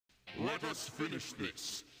Let us finish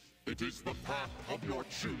this. It is the path of your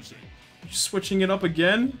choosing. You're switching it up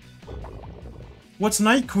again? What's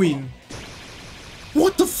Night Queen?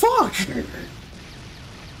 What the fuck?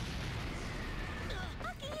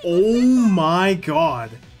 Oh my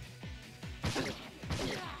god.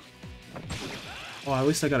 Oh, at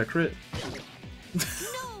least I got a crit.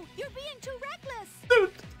 No, you're being too reckless.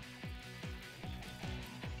 Dude.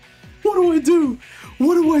 What do I do?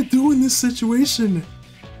 What do I do in this situation?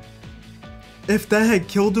 If that had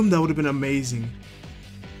killed him, that would have been amazing.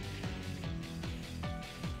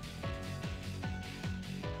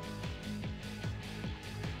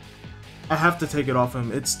 I have to take it off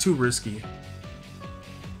him. It's too risky.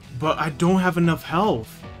 But I don't have enough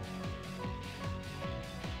health.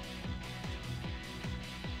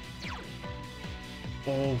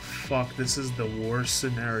 Oh fuck, this is the worst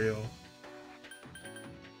scenario.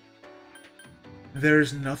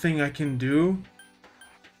 There's nothing I can do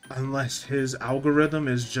unless his algorithm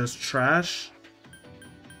is just trash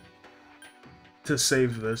to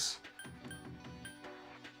save this.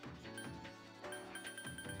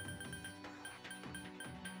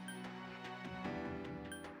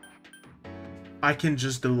 I can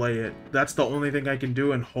just delay it. That's the only thing I can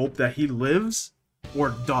do and hope that he lives or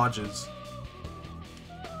dodges.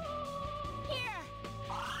 Here.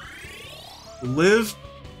 Live,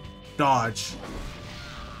 dodge.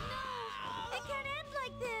 No, it can't end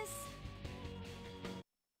like this.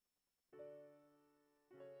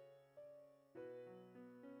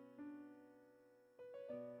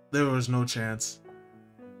 There was no chance.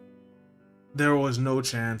 There was no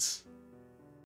chance.